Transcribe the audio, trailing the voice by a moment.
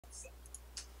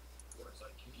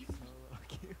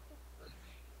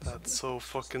That's so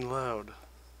fucking loud.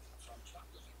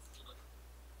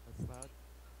 That's loud.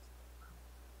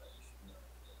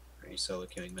 Are you solo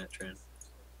queuing Metran?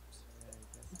 Yeah,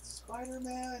 I guess so.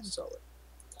 Spider-Man. Solid.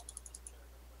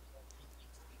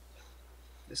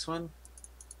 This one?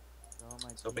 Oh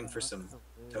my was hoping team for wants some to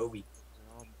live. Toby.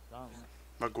 They're all dumb.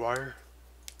 Maguire?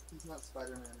 He's not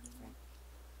Spider-Man anymore.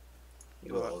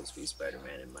 He will What? always be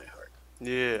Spider-Man in my heart.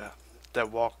 Yeah, that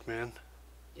walk, man.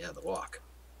 Yeah, the walk.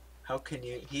 How can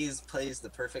you? He plays the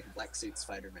perfect black suit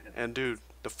Spider-Man. And dude,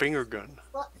 the finger gun.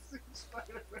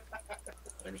 Spider-Man.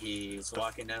 When he's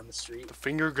walking down the street, The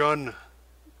finger gun.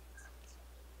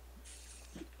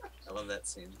 I love that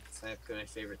scene. It's like my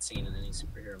favorite scene in any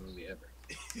superhero movie ever.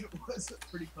 It was a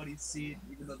pretty funny scene,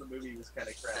 even though the movie was kind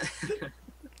of crap.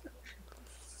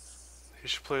 He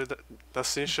should play that. That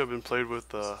scene should have been played with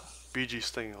BG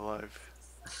staying alive.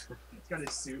 He's got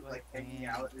his suit like hanging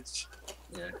out. It's...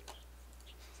 Yeah.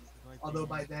 Like Although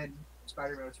by being- then,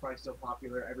 Spider-Man was probably still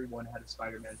popular. Everyone had a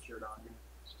Spider-Man shirt on.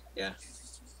 Yeah.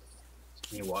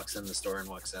 He walks in the store and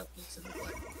walks out and he's in the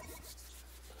black.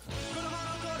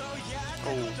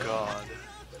 Oh god.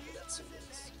 Whatever that suit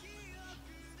is.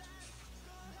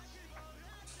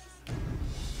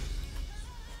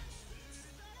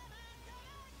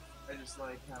 I just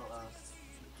like how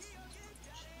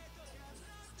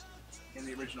in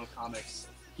the original comics,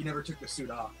 he never took the suit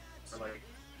off for like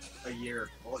a year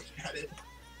while he had it.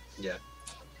 Yeah.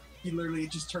 He literally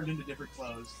just turned into different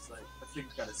clothes. It's like, that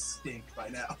thing's gotta stink by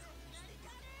now.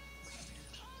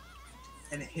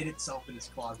 And it hid itself in his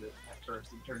closet at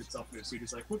first and turned itself into a suit.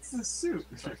 He's like, what's this suit?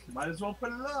 It's like, might as well put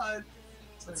it on.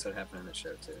 That's what happened in the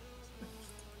show too.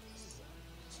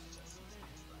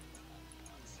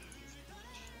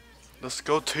 Let's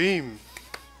go team.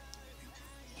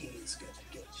 He's gonna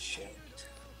get shanked.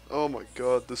 Oh my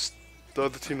god, the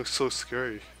other team looks so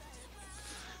scary.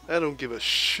 I don't give a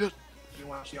shit. You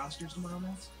watch the Oscars tomorrow,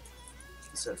 man?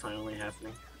 Is that finally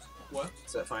happening? What?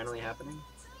 Is that finally happening?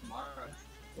 Tomorrow.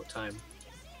 What time?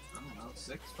 I don't know,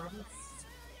 6 probably?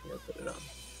 Yeah, put it on.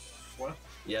 What?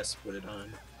 Yes, put it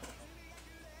on.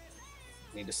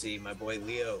 Need to see my boy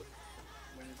Leo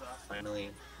When is Oscars? finally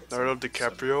get Leonardo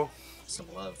DiCaprio, some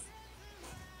love.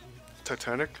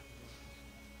 Titanic.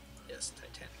 Yes,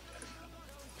 Titanic.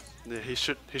 Yeah, he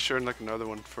should earn like another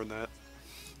one for that.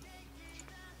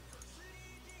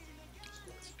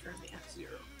 He currently has 0.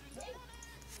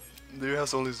 Leo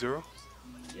has only 0.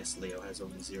 Yes, Leo has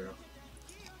only 0.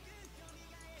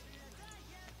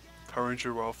 Power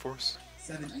Ranger Wild Force.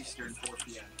 7 Eastern, 4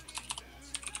 p.m.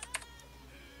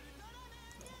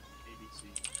 ABC.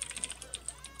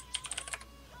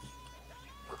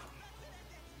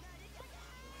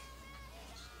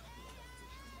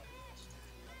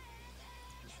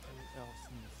 Who else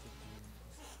needs to be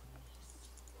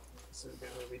This is a good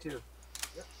movie too.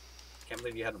 Yep. Can't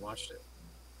believe you hadn't watched it.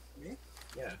 Me?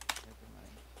 Yeah, Never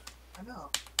mind. I know.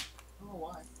 I don't know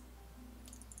why.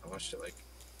 I watched it like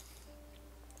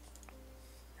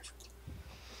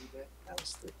Every day. I was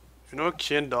sleeping. You know what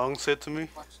Qian Dong said to me?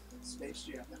 Watch Space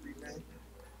Jam every day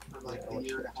for like Yeah, I a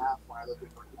year and watched a half when I lived in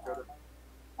North Dakota.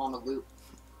 On a loop.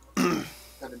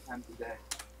 7 times a day.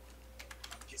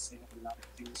 Just saying I'm not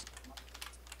a dude.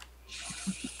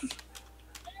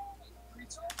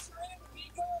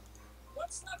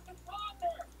 What's left to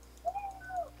ponder?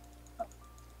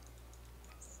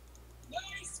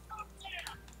 Nice up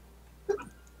there!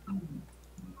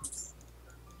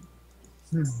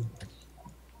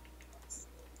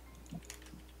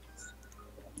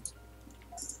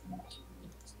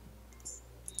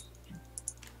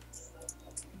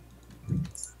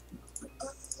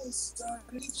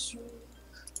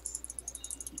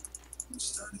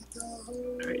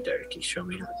 Alright, Derek, show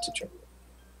me how to drink.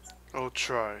 I'll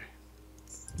try.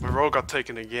 My role got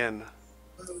taken again.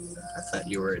 I thought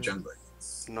you were a jungler.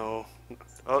 No,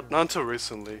 not until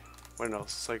recently. When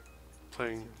else? It's like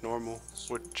playing normal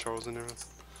with Charles and everything.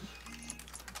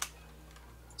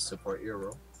 Support your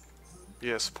role.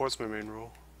 Yeah, support's my main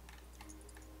role.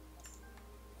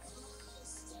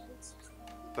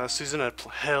 Last season I had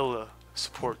hella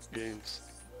support games.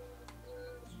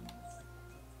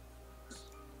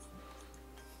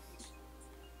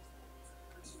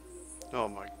 Oh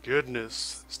my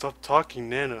goodness. Stop talking,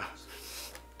 Nana.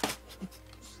 I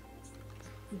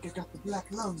think I got the black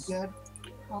lung, Dad.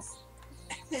 Oh.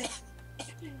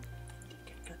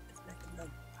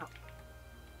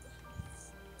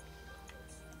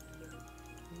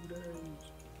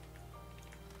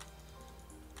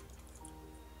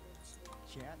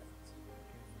 Janet.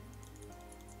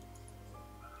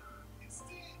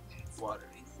 Water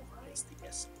is the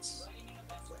essence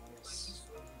of wetness.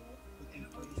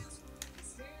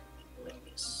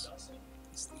 Wetness.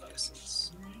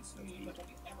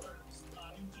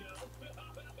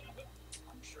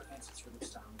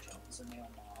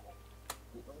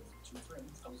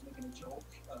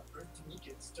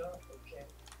 stuff, okay?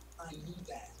 I knew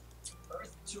that.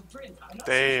 Earth to print. I know.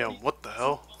 Damn, what the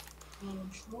hell?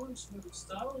 I'm sure smooth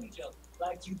styling each other.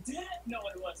 Like you didn't know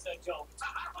it was a joke.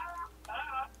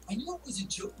 I knew it was a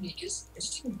joke, Nikas. I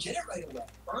just didn't get it right away.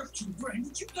 Earth to print.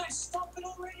 Would you guys stop it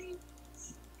already?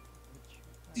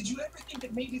 Did you ever think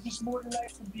that maybe there's more to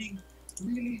life than being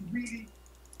really, really,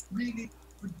 really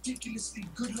ridiculously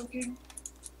good looking?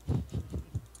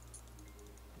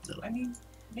 I mean,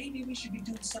 maybe we should be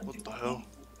doing something What the more hell?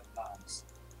 meaningful with our lives.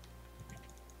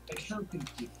 Like helping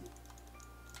people.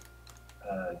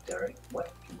 Derek,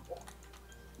 what people?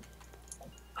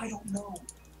 I don't know.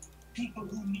 People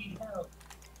who need help.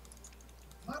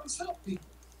 I always help people.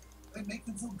 They make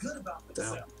them feel good about Damn.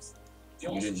 themselves.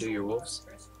 You didn't do your wolves?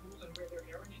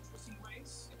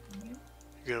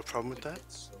 You got a problem with that?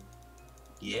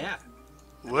 Yeah.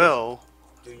 Well,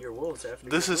 Do your wolves after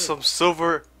this your is wolves. some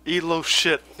silver elo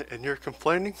shit, and you're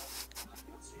complaining?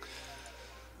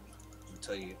 I'll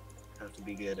tell you how to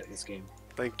be good at this game.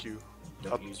 Thank you.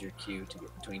 Don't use your Q to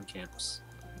get between camps,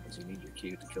 because you need your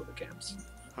Q to kill the camps.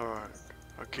 Alright,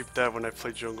 I'll keep that when I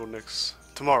play jungle next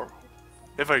tomorrow.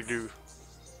 If I do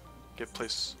get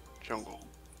place jungle.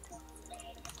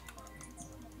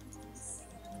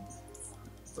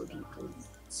 Boogie,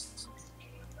 please.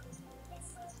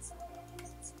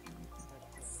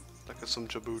 Like some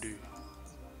Djibouti.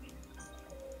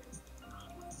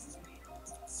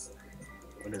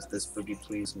 What is this boogie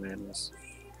please madness?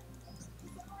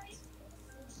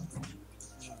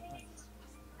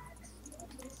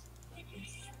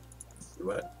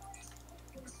 What?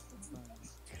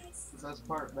 The best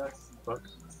part, Bex. Fuck.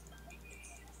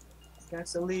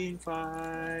 Gasoline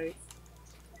fight.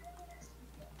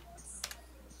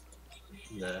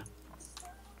 The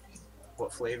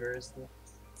what flavor is the?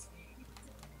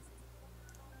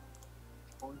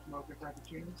 Orange mocha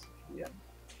frappuccinos. Yeah.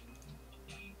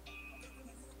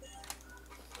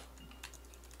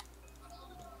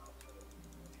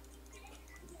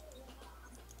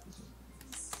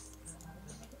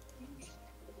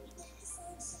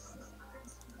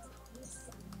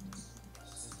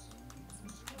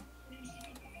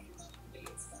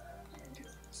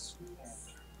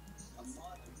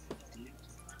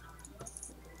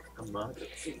 A mug.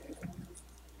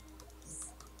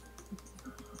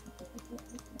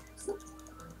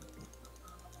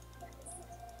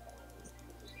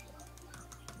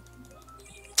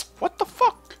 What the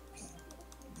fuck?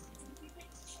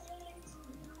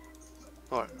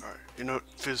 Alright, alright. You know,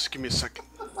 Fizz, give me a second.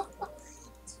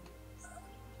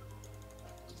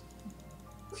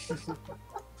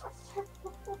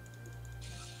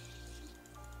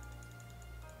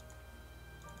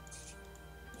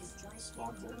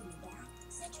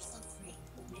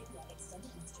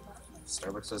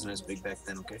 Starbucks wasn't as big back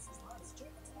then, okay?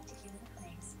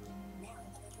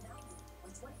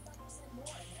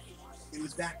 It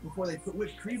was back before they put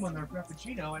whipped cream on their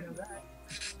frappuccino. I know that.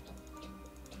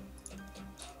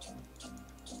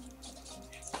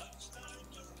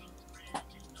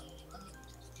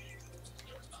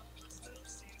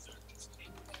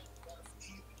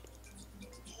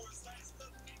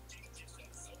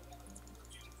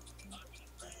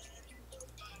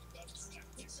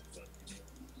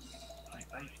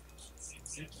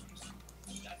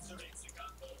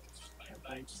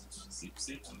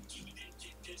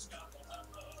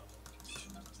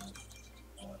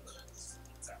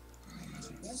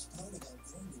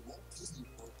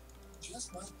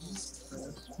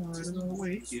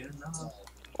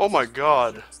 Oh my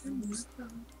god. I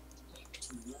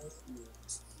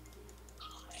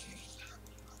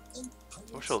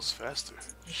wish I was faster.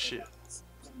 Shit.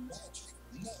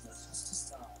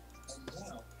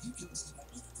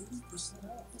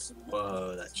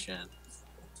 Whoa, that chant.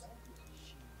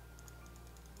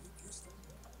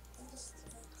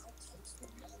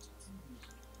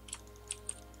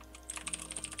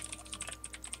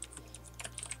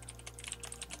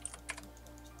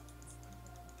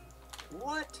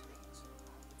 What?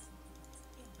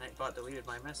 Nightbot deleted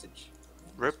my message.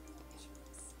 Rip.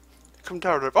 Come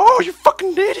down, Rip. Oh, you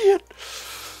fucking idiot!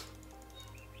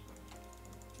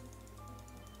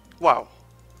 Wow.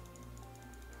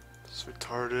 It's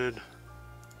retarded.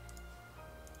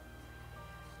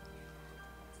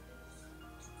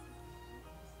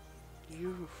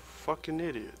 You fucking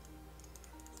idiot.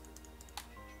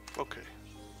 Okay.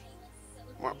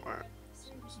 Wah, wah.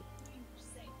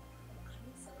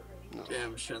 No.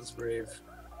 Damn, Shen's brave.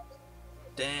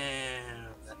 Damn,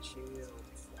 that shield.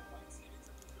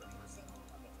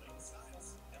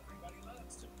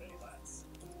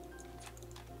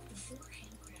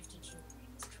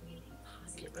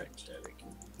 Get wrecked, Derek.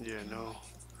 Yeah, no.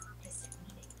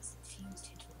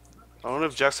 I don't know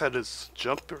if Jax had his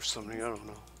jump or something. I don't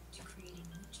know.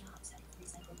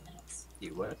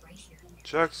 You what?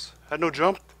 Jax had no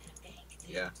jump.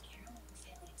 Yeah.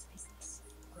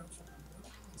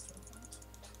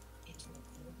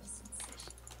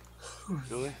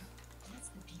 Really?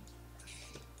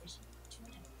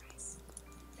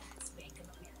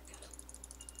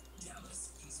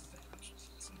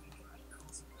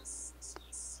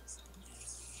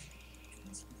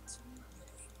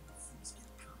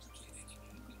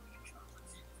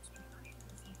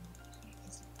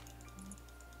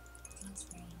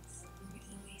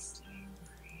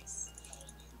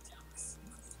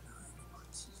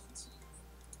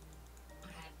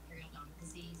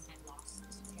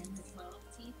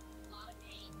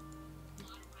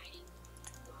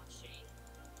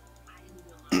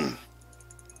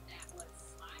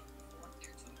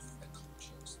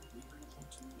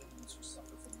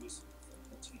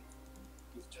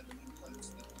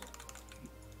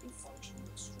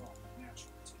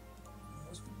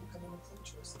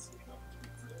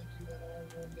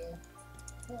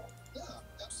 Well, yeah,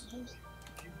 absolutely.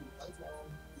 Give you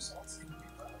lifelong results you can be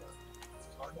proud of.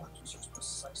 Our doctors use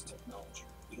precise technology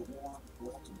in a warm,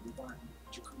 welcome environment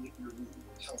to create your new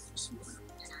healthy smoothie.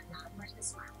 And I'm not afraid to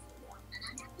smile for you. And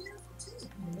I'm happy to too.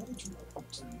 Now that you are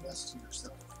up to invest in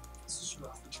yourself, this is your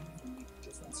opportunity to make a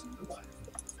difference in your life.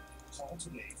 Call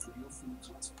today for your free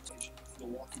consultation. We'll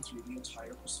walk you through the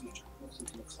entire procedure,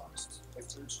 including the costs. If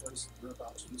third choice you're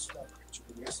about to discover to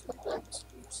the risk of your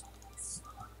disease.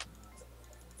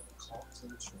 Call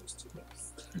Third Choice today.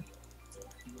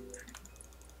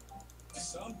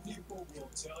 Some people will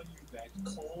tell you that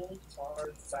cold,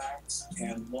 hard facts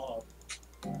and love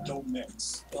don't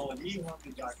mix. Well, at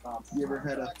eHarmony.com. You ever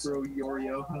had a fro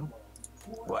Oreo?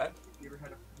 What? You ever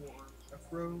had a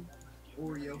fro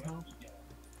Oreo?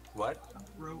 What? A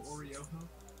fro Oreo?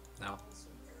 No.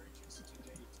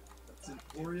 It's an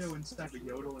Oreo inside of a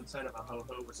yodel inside of a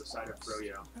ho-ho with a side of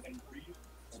froyo. And real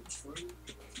and true,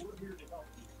 we're here to help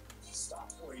you.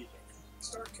 Stop waiting.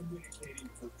 Start communicating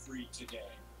for free today.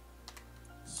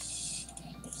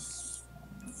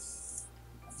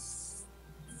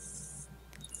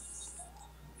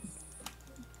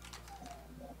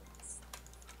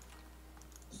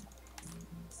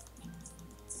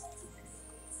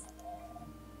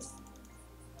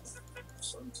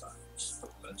 Sometimes the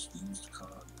best used car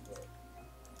in the world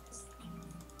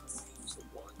is the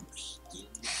one you're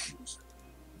still using.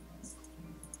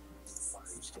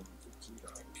 Firestone 15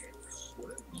 cares.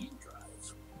 Whatever you drive,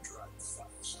 drive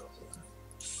Firestone.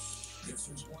 If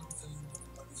there's one thing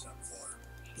everybody's up for,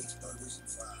 it's burgers and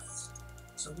fries.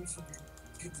 So we figured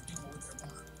give the people what they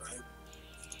want, right?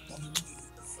 All we need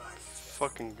the fries.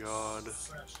 Fucking God.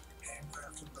 Fresh,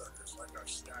 handcrafted burgers like our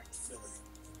stacked Philly.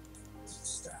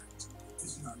 Stacked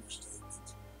is an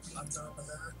understatement. On top of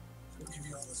that, we'll give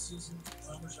you all the seasoned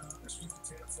Parmesan or sweet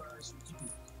potato fries you can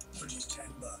eat for just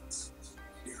 $10.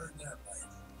 You heard that right.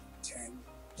 $10.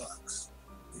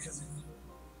 Because in you,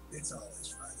 it's always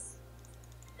Friday.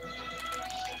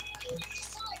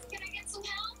 Can I get some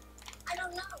help? I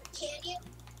don't know. Can you?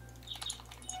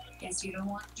 Guess you don't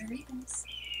want Doritos.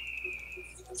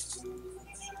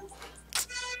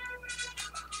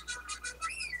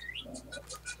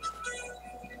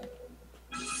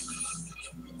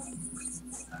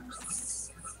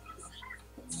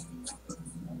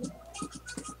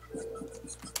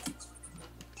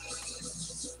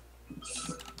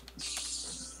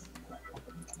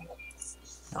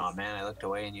 Oh man, I looked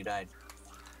away and you died.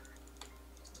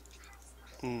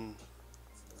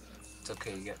 It's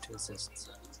okay, you got 2 assists.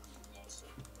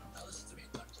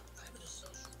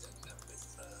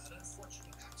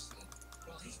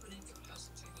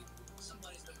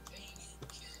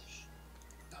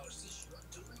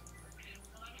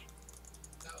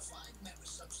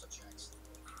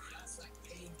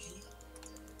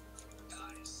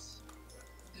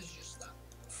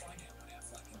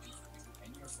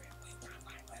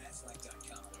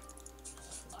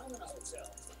 I'm in a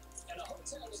hotel, and a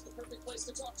hotel is the perfect place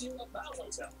to talk to you about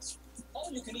hotels.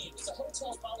 All you can eat is a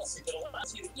hotel policy that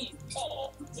allows you to eat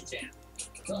all you can.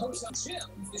 The hotel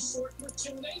gym is short for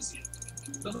gymnasium.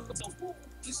 The hotel pool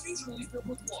is usually filled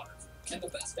with water. And the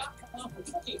best.com for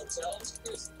booking hotels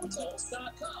is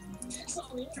hotels.com. It's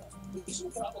on the internet. You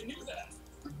should probably knew that.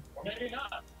 Or maybe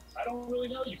not. I don't really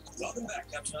know you. Welcome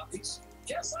back, Captain Uppies.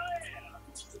 Yes, I am.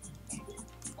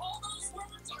 All those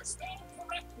words are spelled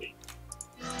correctly.